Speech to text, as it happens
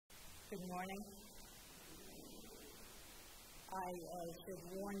Good morning. I should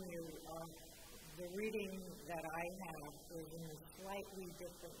warn you, the reading that I have is in a slightly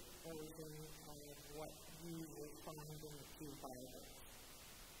different version of what you will find in the Pew Bible.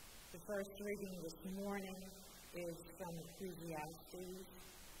 The first reading this morning is from Ecclesiastes,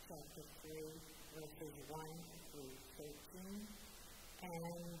 chapter 3, verses 1 through 13,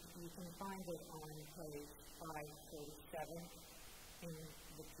 and you can find it on page 547 in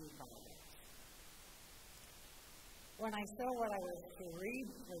the Pew Bible. When I saw what I was to read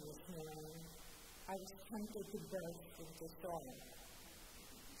for this morning, I was tempted to burst into song.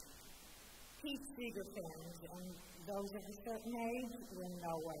 Pete Seeger fans and those of a certain age will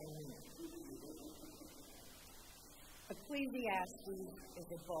know what I mean. Ecclesiastes is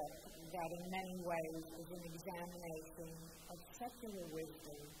a book that in many ways is an examination of secular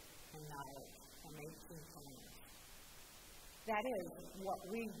wisdom and knowledge from ancient times. That is what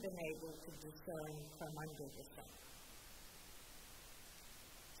we've been able to discern from under the sun.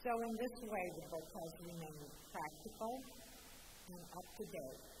 So in this way, the book has remained practical and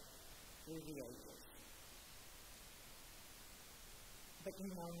up-to-date through the ages. But you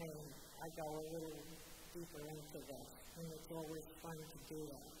know me, I go a little deeper into this, and it's always fun to do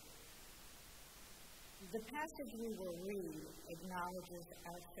that. The passage we will read acknowledges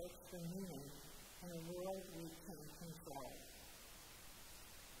our search for meaning in a world we can't control.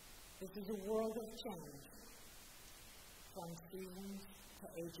 This is a world of change, from seasons to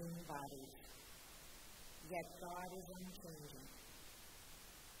aging bodies, yet God is unchanging.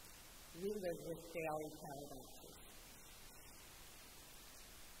 We live with daily paradoxes.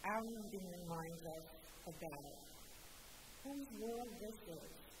 Our reading reminds us about whose world this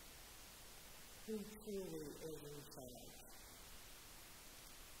is, who truly is in charge,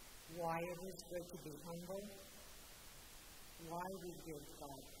 why it is good to be humble, why we give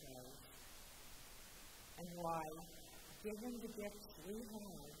God praise, and why, given the gifts we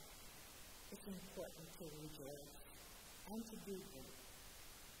have, it's important to rejoice and to be good.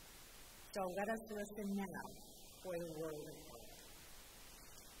 So let us listen now for the word of God.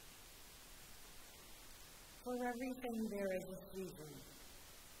 For everything there is a season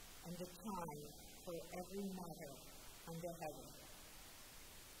and a time for every matter under heaven.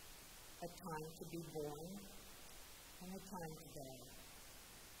 A time to be born and a time to die.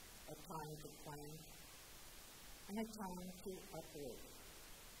 A time to plant and a time to uproot.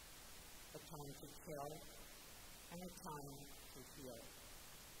 A time to kill and a time to heal.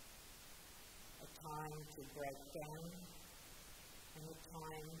 A time to break down and a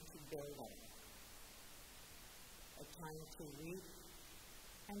time to build up. A time to reap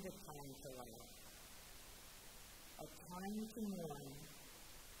and a time to laugh. A time to mourn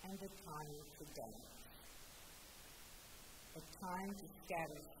and a time to dance. A time to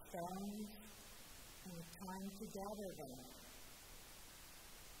scatter stones and a time to gather them.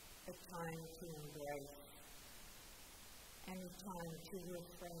 A time to embrace and a time to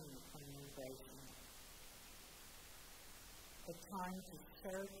refrain from embracing. A time to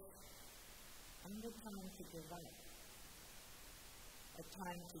search and a time to give up. A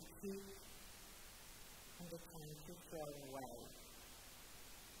time to keep and a time to throw away.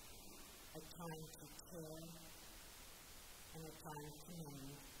 A time to kill and a time to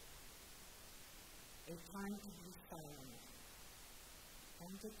mend. A time to be silent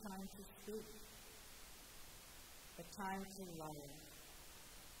and a time to speak. A time to love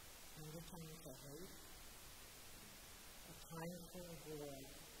and a time to hate. A time for war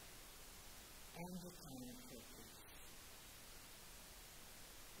and a time for peace.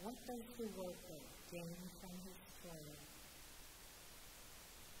 What does the worker gain from his toil?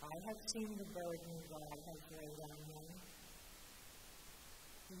 I have seen the burden God has laid on him.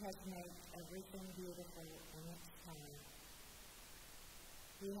 He has made everything beautiful in its time.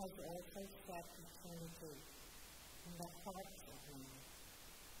 He has also set eternity in the hearts of men.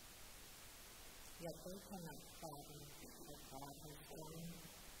 Yet they cannot fathom what God has done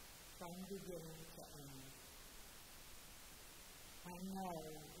from beginning to end. I know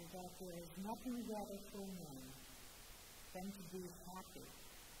that there is nothing better for men than to be happy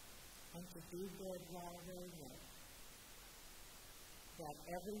and to do good while they live. That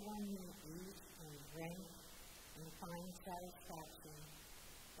everyone may eat and drink and find satisfaction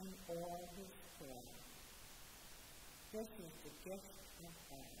in all his toil. This is the gift of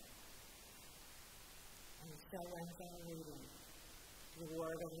God. And so ends our reading, the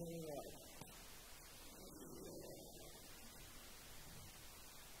word of the Lord.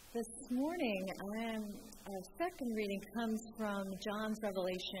 This morning, our second reading comes from John's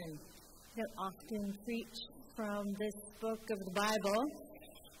Revelation. I often preach from this book of the Bible,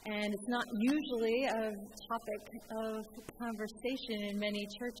 And it's not usually a topic of conversation in many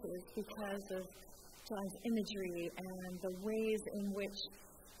churches because of John's imagery and the ways in which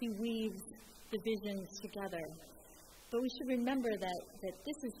he weaves the visions together. But we should remember that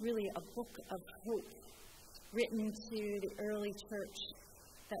this is really a book of hope written to the early church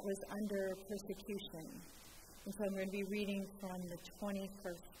that was under persecution. And so I'm going to be reading from the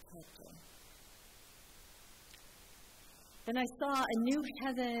 21st chapter. Then I saw a new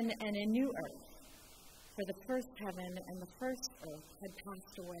heaven and a new earth, for the first heaven and the first earth had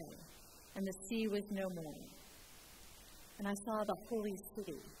passed away, and the sea was no more. And I saw the holy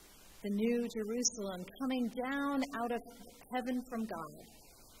city, the new Jerusalem, coming down out of heaven from God,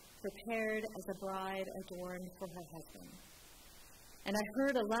 prepared as a bride adorned for her husband. And I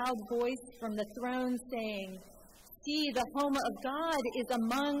heard a loud voice from the throne saying, "See, the home of God is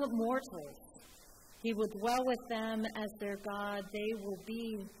among mortals. He will dwell with them as their God. They will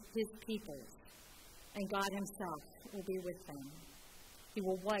be his people, and God himself will be with them. He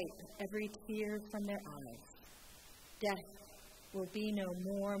will wipe every tear from their eyes. Death will be no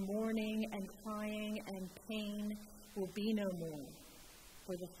more. Mourning and crying and pain will be no more,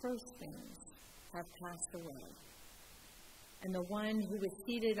 for the first things have passed away." And the one who was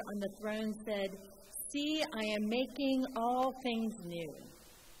seated on the throne said, "See, I am making all things new."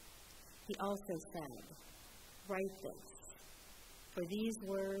 He also said, "Write this, for these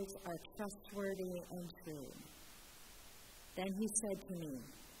words are trustworthy and true." Then he said to me,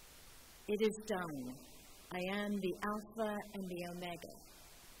 "It is done. I am the Alpha and the Omega,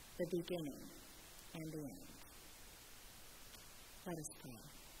 the beginning and the end." Let us pray.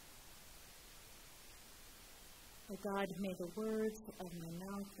 O God, may the words of my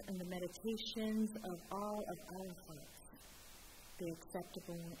mouth and the meditations of all of our hearts be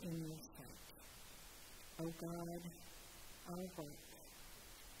acceptable in your sight. O God, our hope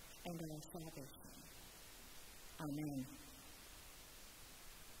and our salvation. Amen.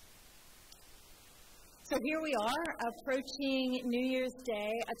 So here we are, approaching New Year's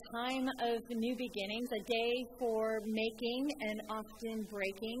Day, a time of new beginnings, a day for making and often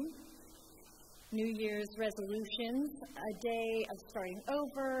breaking New Year's resolutions, a day of starting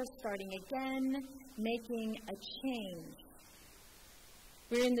over, starting again, making a change.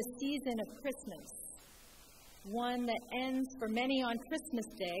 We're in the season of Christmas, one that ends for many on Christmas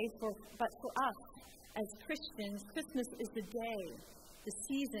Day, but for us as Christians, Christmas is the day, the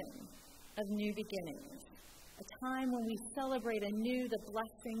season of new beginnings, a time when we celebrate anew the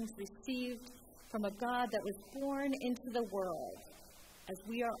blessings received from a God that was born into the world, as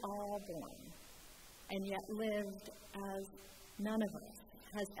we are all born, and yet lived as none of us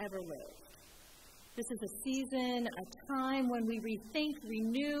has ever lived. This is a season, a time when we rethink,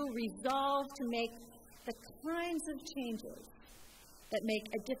 renew, resolve to make the kinds of changes that make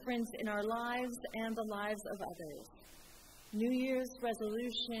a difference in our lives and the lives of others. New Year's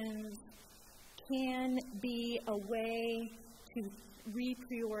resolutions can be a way to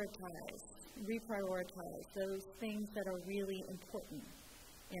reprioritize those things that are really important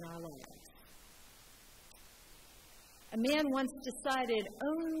in our lives. A man once decided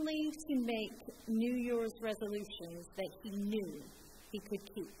only to make New Year's resolutions that he knew he could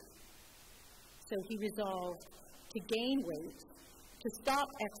keep. So he resolved to gain weight, to stop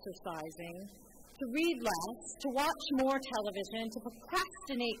exercising, to read less, to watch more television, to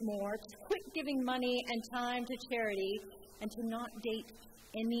procrastinate more, to quit giving money and time to charity, and to not date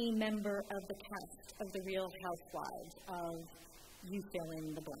any member of the cast of The Real Housewives of you fill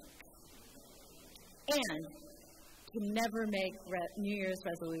in the blank. And to never make New Year's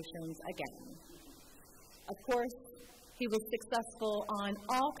resolutions again. Of course, he was successful on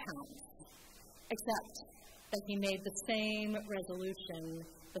all counts, except that he made the same resolution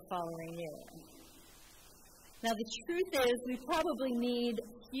the following year. Now, the truth is, we probably need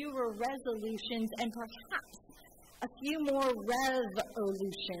fewer resolutions and perhaps a few more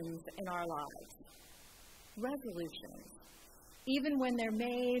revolutions in our lives. Resolutions, even when they're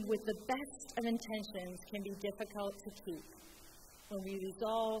made with the best of intentions, can be difficult to keep. When we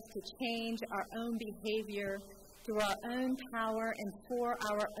resolve to change our own behavior through our own power and for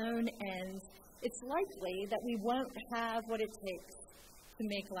our own ends, it's likely that we won't have what it takes to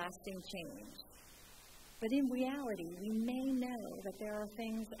make lasting change. But in reality, we may know that there are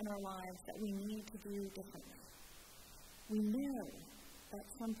things in our lives that we need to do differently. We know that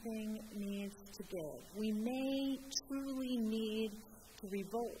something needs to give. We may truly need to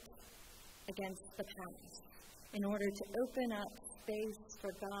revolt against the past in order to open up space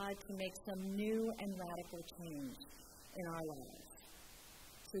for God to make some new and radical change in our lives.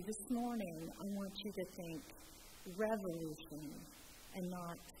 So this morning, I want you to think revolution and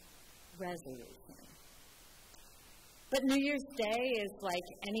not resolution. But New Year's Day is like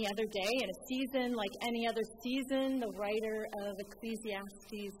any other day in a season, like any other season, the writer of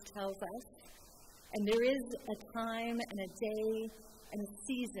Ecclesiastes tells us. And there is a time and a day and a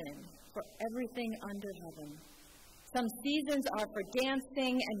season for everything under heaven. Some seasons are for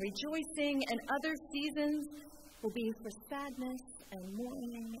dancing and rejoicing, and other seasons will be for sadness and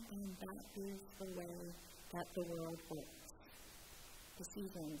mourning, and that is the way that the world works. The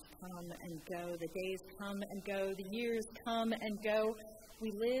seasons come and go, the days come and go, the years come and go.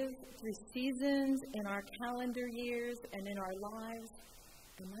 We live through seasons in our calendar years and in our lives,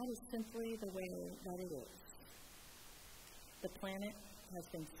 and that is simply the way that it is. The planet has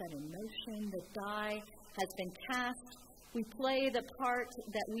been set in motion, the die has been cast. We play the part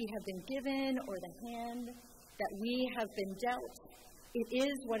that we have been given or the hand that we have been dealt. It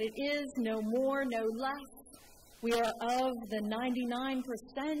is what it is, no more, no less. We are of the 99%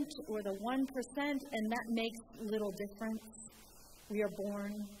 or the 1%, and that makes little difference. We are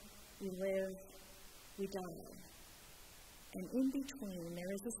born, we live, we die. And in between,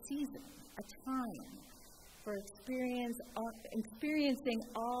 there is a season, a time for experiencing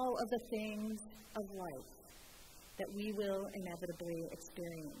all of the things of life that we will inevitably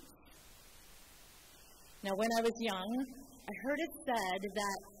experience. Now, when I was young, I heard it said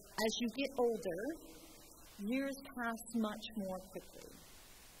that as you get older, years pass much more quickly.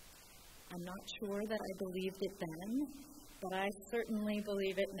 I'm not sure that I believed it then, but I certainly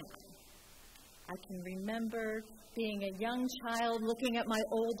believe it now. I can remember being a young child looking at my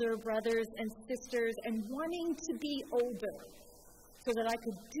older brothers and sisters and wanting to be older so that I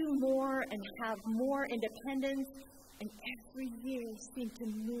could do more and have more independence, and every year seemed to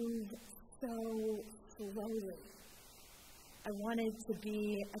move so slowly. I wanted to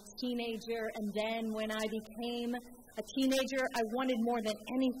be a teenager, and then when I became a teenager, I wanted more than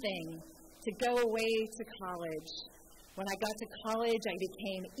anything to go away to college. When I got to college, I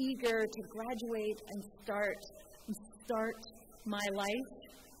became eager to graduate and start my life.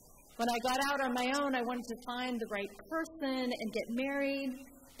 When I got out on my own, I wanted to find the right person and get married.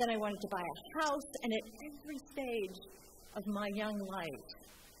 Then I wanted to buy a house, and at every stage of my young life,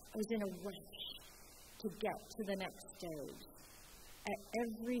 I was in a rush to get to the next stage. At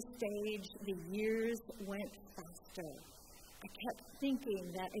every stage, the years went faster. I kept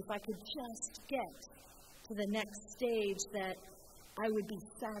thinking that if I could just get to the next stage, that I would be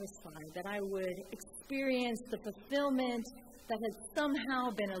satisfied, that I would experience the fulfillment that had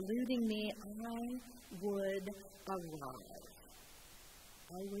somehow been eluding me. I would arrive.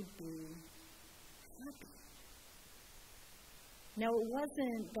 I would be happy. Now, it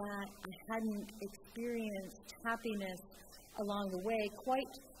wasn't that I hadn't experienced happiness along the way.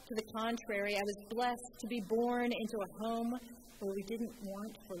 Quite to the contrary, I was blessed to be born into a home where we didn't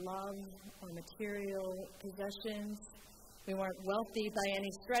want for love or material possessions. We weren't wealthy by any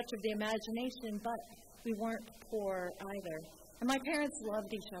stretch of the imagination, but we weren't poor either. And my parents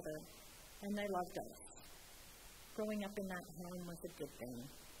loved each other, and they loved us. Growing up in that home was a good thing.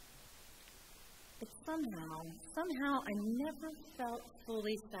 But somehow I never felt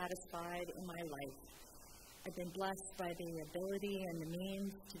fully satisfied in my life. I've been blessed by the ability and the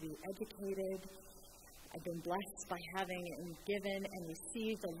means to be educated. I've been blessed by having given and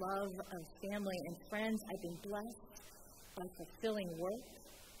received the love of family and friends. I've been blessed by fulfilling work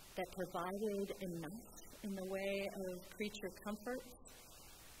that provided enough in the way of creature comfort,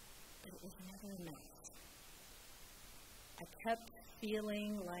 but it was never enough. I kept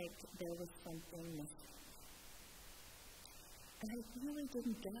feeling like there was something missing. And I really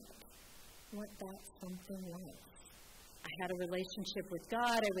didn't get what that something was. I had a relationship with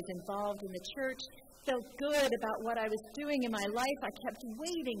God. I was involved in the church, felt good about what I was doing in my life. I kept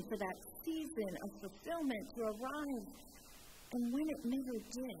waiting for that season of fulfillment to arrive. And when it never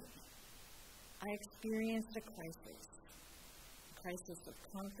did, I experienced a crisis of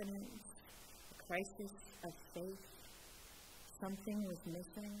confidence, a crisis of faith. Something was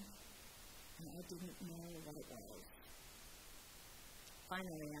missing, and I didn't know what it was.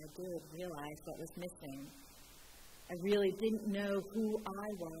 Finally, I did realize what was missing. I really didn't know who I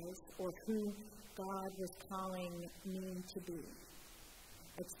was or who God was calling me to be.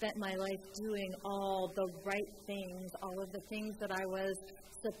 I spent my life doing all the right things, all of the things that I was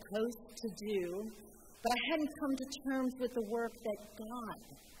supposed to do, but I hadn't come to terms with the work that God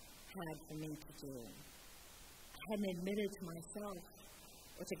had for me to do. I hadn't admitted to myself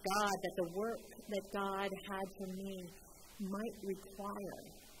or to God that the work that God had for me might require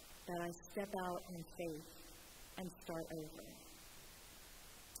that I step out in faith and start over.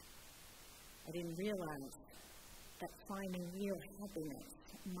 I didn't realize that finding real happiness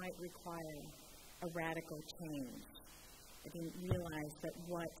might require a radical change. I didn't realize that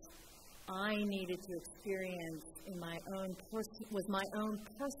what I needed to experience in was my own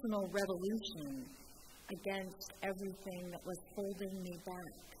personal revolution against everything that was holding me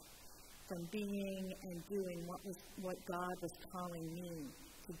back from being and doing what God was calling me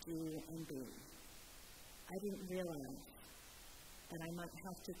to do and be. I didn't realize that I might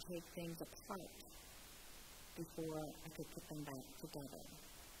have to take things apart before I could put them back together.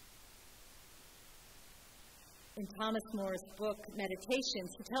 In Thomas More's book, Meditations,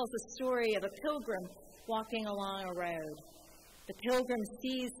 he tells the story of a pilgrim walking along a road. The pilgrim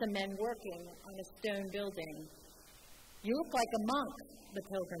sees the men working on a stone building. "You look like a monk," the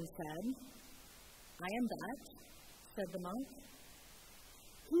pilgrim said. "I am that," said the monk.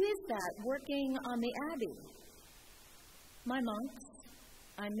 "Who is that working on the abbey?" "My monks.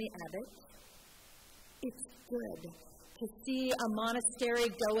 I'm the abbot." "It's good to see a monastery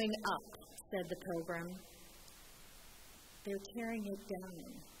going up," said the pilgrim. "They're tearing it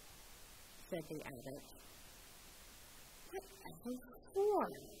down," said the abbot. "Whatever for?"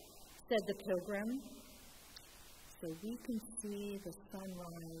 said the pilgrim. "So we can see the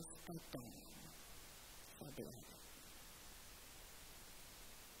sunrise at dawn," said the abbot.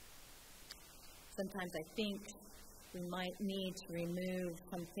 Sometimes I think we might need to remove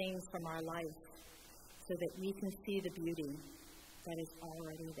some things from our life so that we can see the beauty that is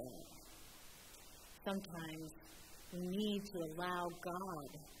already there. Sometimes we need to allow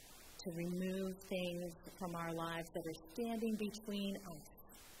God to remove things from our lives that are standing between us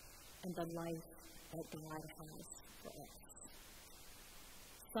and the life that God has for us.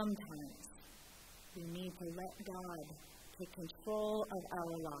 Sometimes we need to let God take control of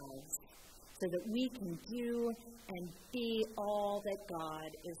our lives so that we can do and be all that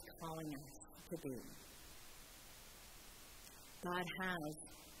God is calling us to be. God has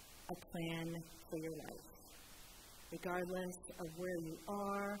a plan for your life. Regardless of where you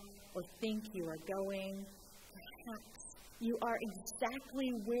are or think you are going, perhaps you are exactly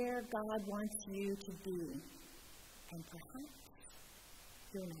where God wants you to be, and perhaps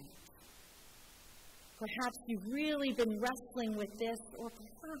you're not. Perhaps you've really been wrestling with this, or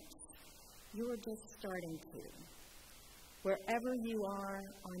perhaps you're just starting to. Wherever you are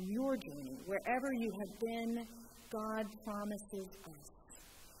on your journey, wherever you have been, God promises us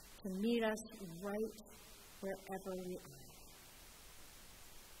to meet us right wherever we are.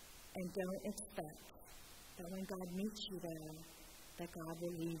 And don't expect that when God meets you there, that God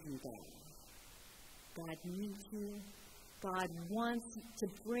will leave you there. God needs you. God wants to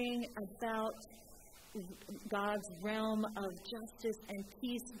bring about God's realm of justice and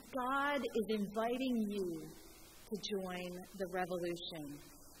peace. God is inviting you to join the revolution.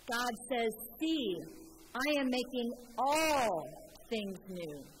 God says, "See, I am making all things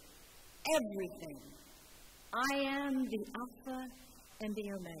new, everything. I am the Alpha and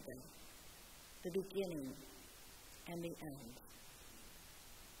the Omega, the beginning and the end."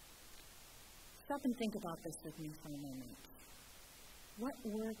 Stop and think about this with me for a moment. What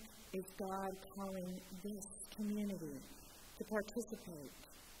work is God calling this community to participate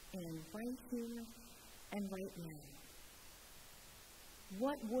in right here and right now?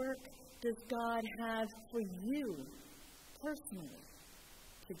 What work does God have for you personally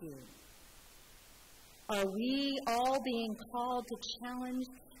to do? Are we all being called to challenge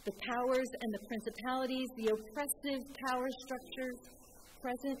the powers and the principalities, the oppressive power structures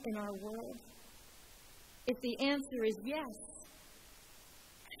present in our world? If the answer is yes,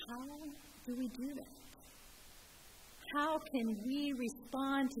 how do we do that? How can we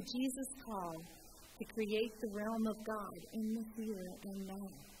respond to Jesus' call to create the realm of God in the here and now?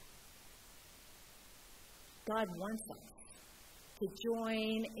 God wants us to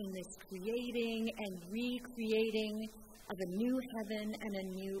join in this creating and recreating of a new heaven and a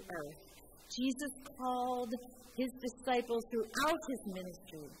new earth. Jesus called his disciples throughout his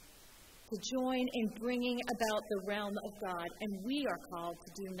ministry to join in bringing about the realm of God, and we are called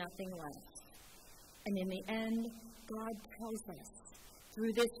to do nothing less. And in the end, God tells us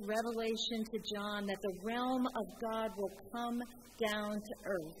through this revelation to John that the realm of God will come down to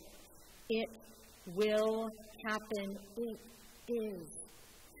earth. It will happen. It is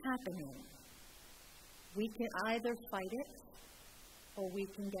happening. We can either fight it or we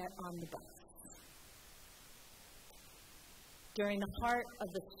can get on the bus. During the heart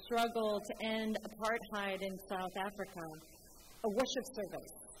of the struggle to end apartheid in South Africa, a worship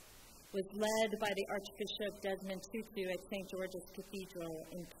service was led by the Archbishop Desmond Tutu at St. George's Cathedral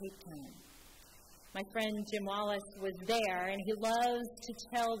in Cape Town. My friend Jim Wallace was there, and he loves to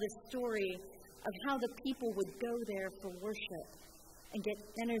tell the story of how the people would go there for worship and get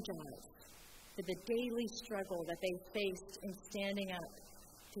energized for the daily struggle that they faced in standing up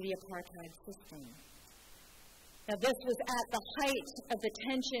to the apartheid system. Now, this was at the height of the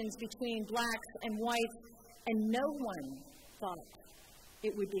tensions between blacks and whites, and no one thought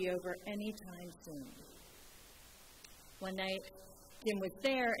it would be over anytime soon. One night, Jim was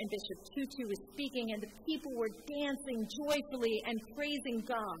there, and Bishop Tutu was speaking, and the people were dancing joyfully and praising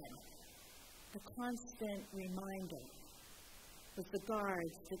God. The constant reminder was the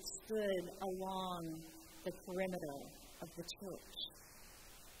guards that stood along the perimeter of the church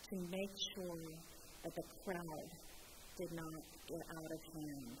to make sure that the crowd did not get out of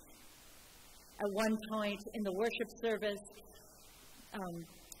hand. At one point in the worship service,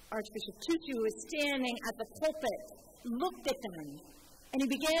 Archbishop Tutu was standing at the pulpit, looked at them, and he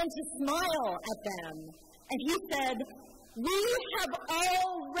began to smile at them. And he said, "We have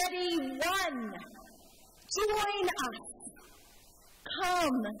already won. Join us.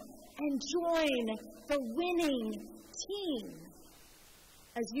 Come and join the winning team."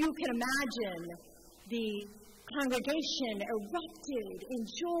 As you can imagine, the congregation erupted in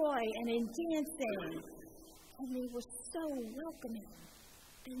joy and in dancing, and they were so welcoming.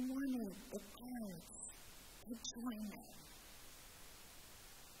 They wanted the parents to join them.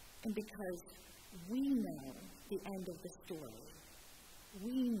 And because we know the end of the story,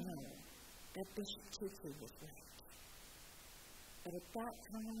 we know that Bishop Tutu was right. But at that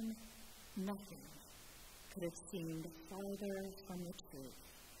time, nothing could have seemed farther from the truth.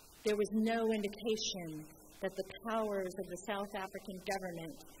 There was no indication that the powers of the South African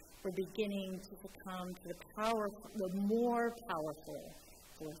government were beginning to succumb to the more powerful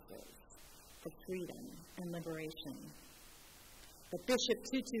forces for freedom and liberation. But Bishop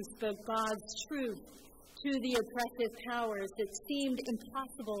Tutu spoke God's truth to the oppressive powers that seemed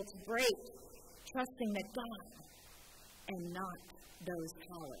impossible to break, trusting that God and not those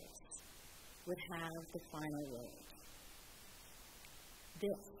powers would have the final word.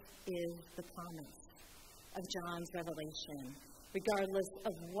 This is the promise of John's revelation. Regardless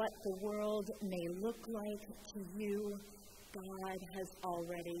of what the world may look like to you, God has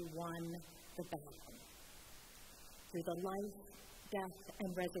already won the battle. Through the life, death,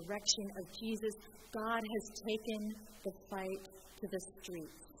 and resurrection of Jesus, God has taken the fight to the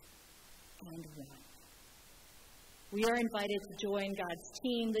streets and won. We are invited to join God's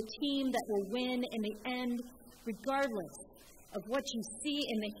team, the team that will win in the end, regardless of what you see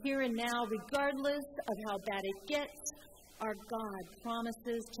in the here and now, regardless of how bad it gets. Our God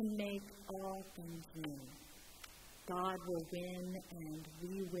promises to make all things new. God will win, and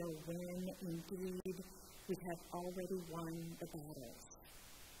we will win indeed. We have already won the battles,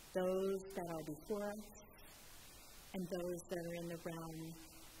 those that are before us and those that are in the realm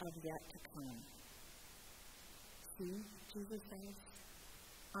of yet to come. See, Jesus says,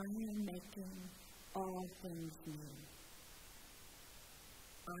 I am making all things new.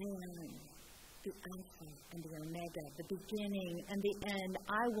 I am the Alpha and the Omega, the beginning and the end.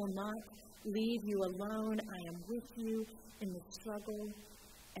 I will not leave you alone. I am with you in the struggle,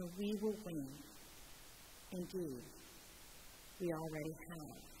 and we will win. Indeed, we already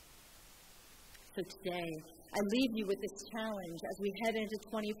have. So today, I leave you with this challenge as we head into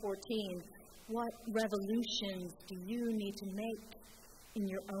 2014. What revolutions do you need to make in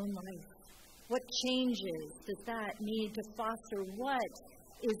your own life? What changes does that need to foster? What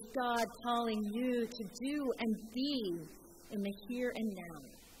is God calling you to do and be in the here and now,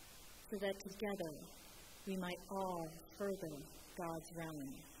 so that together we might all further God's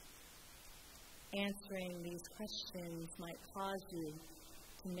realm? Answering these questions might cause you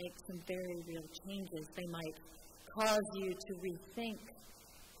to make some very real changes. They might cause you to rethink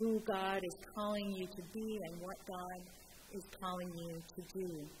who God is calling you to be and what God is calling you to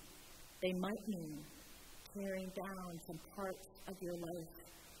do. They might mean tearing down some parts of your life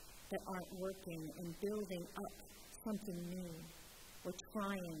that aren't working and building up something new or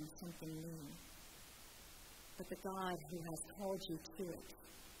trying something new. But the God who has called you to it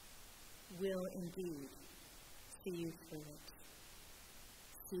will indeed see you through it.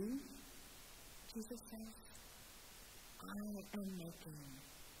 See, Jesus says, I am making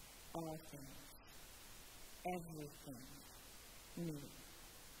all things, everything new.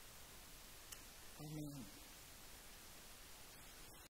 Amen.